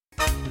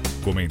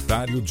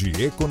Comentário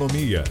de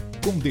Economia,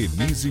 com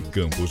Denise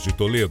Campos de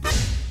Toledo.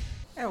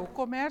 O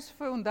comércio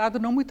foi um dado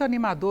não muito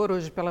animador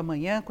hoje pela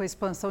manhã, com a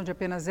expansão de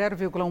apenas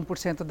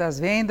 0,1% das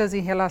vendas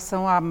em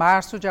relação a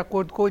março, de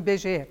acordo com o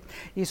IBGE.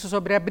 Isso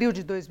sobre abril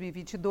de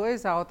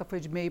 2022, a alta foi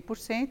de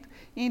 0,5%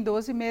 e em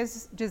 12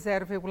 meses de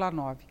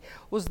 0,9%.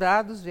 Os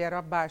dados vieram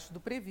abaixo do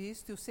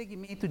previsto e o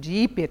segmento de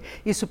hiper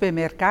e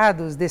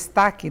supermercados,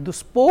 destaque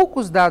dos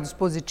poucos dados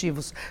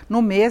positivos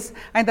no mês,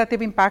 ainda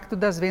teve impacto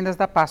das vendas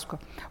da Páscoa.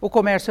 O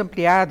comércio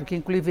ampliado, que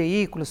inclui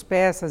veículos,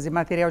 peças e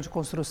material de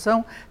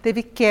construção,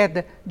 teve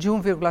queda de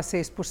 1,6%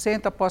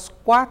 após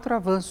 4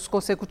 avanços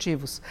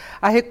consecutivos.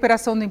 A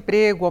recuperação do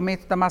emprego, o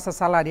aumento da massa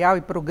salarial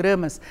e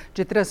programas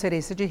de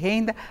transferência de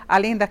renda,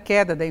 além da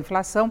queda da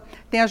inflação,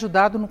 têm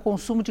ajudado no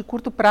consumo de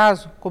curto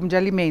prazo, como de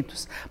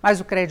alimentos. Mas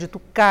o crédito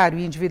caro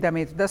e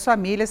endividamento das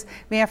famílias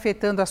vem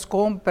afetando as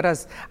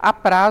compras a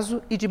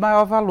prazo e de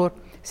maior valor.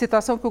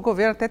 Situação que o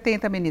governo até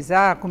tenta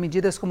amenizar com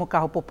medidas como o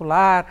carro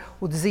popular,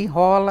 o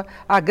desenrola.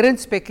 A grande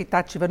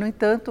expectativa, no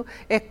entanto,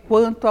 é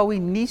quanto ao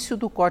início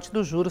do corte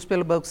dos juros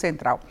pelo Banco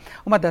Central.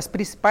 Uma das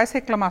principais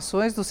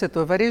reclamações do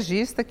setor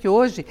varejista, que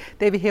hoje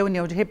teve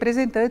reunião de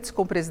representantes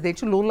com o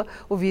presidente Lula,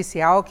 o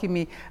vice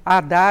Alckmin,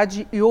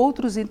 Haddad e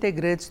outros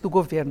integrantes do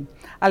governo.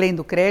 Além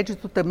do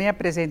crédito, também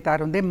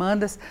apresentaram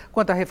demandas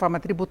quanto à reforma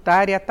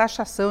tributária e à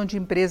taxação de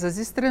empresas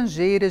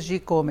estrangeiras de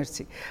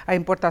e-commerce. A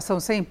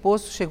importação sem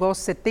imposto chegou aos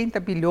 70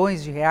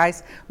 bilhões de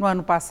reais no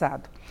ano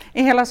passado.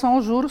 Em relação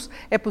aos juros,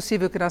 é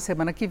possível que na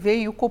semana que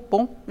vem o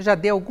Copom já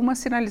dê alguma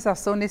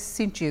sinalização nesse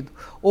sentido.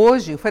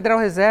 Hoje, o Federal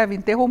Reserve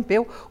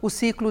interrompeu o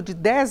ciclo de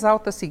 10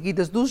 altas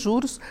seguidas dos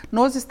juros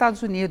nos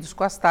Estados Unidos,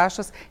 com as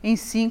taxas em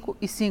 5%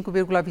 e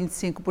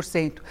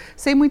 5,25%,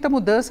 sem muita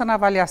mudança na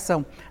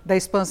avaliação da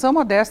expansão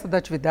modesta da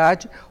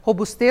atividade,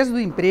 robustez do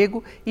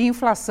emprego e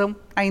inflação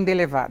ainda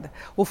elevada.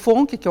 O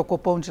FONC, que é o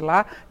Copom de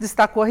lá,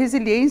 destacou a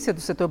resiliência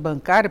do setor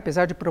bancário,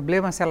 apesar de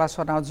problemas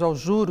relacionados aos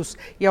juros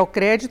e ao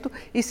crédito,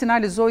 e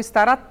sinalizou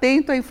estar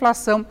atento à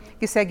inflação,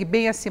 que segue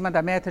bem acima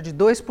da meta de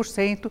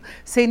 2%,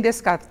 sem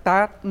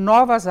descartar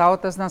novas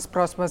altas nas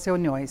próximas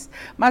reuniões.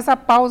 Mas a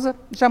pausa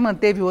já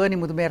manteve o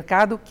ânimo do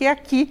mercado, que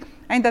aqui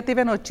ainda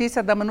teve a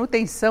notícia da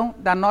manutenção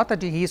da nota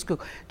de risco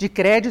de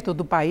crédito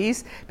do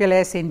país pela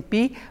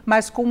S&P,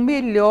 mas com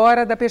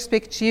melhora da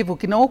perspectiva, o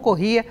que não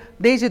ocorria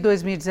desde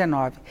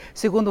 2019.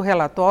 Segundo o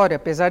relatório,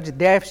 apesar de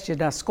déficit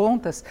nas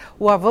contas,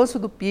 o avanço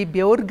do PIB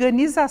e a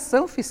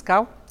organização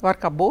fiscal, o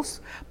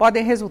arcabouço,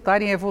 podem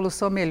resultar em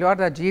evolução melhor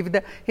da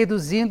dívida,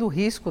 reduzindo o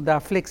risco da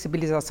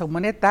flexibilização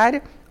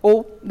monetária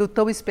ou do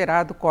tão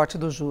esperado corte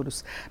dos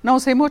juros. Não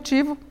sem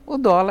motivo, o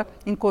dólar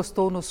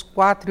encostou nos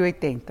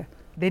 4,80.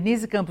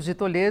 Denise Campos de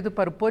Toledo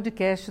para o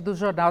podcast do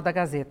Jornal da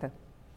Gazeta.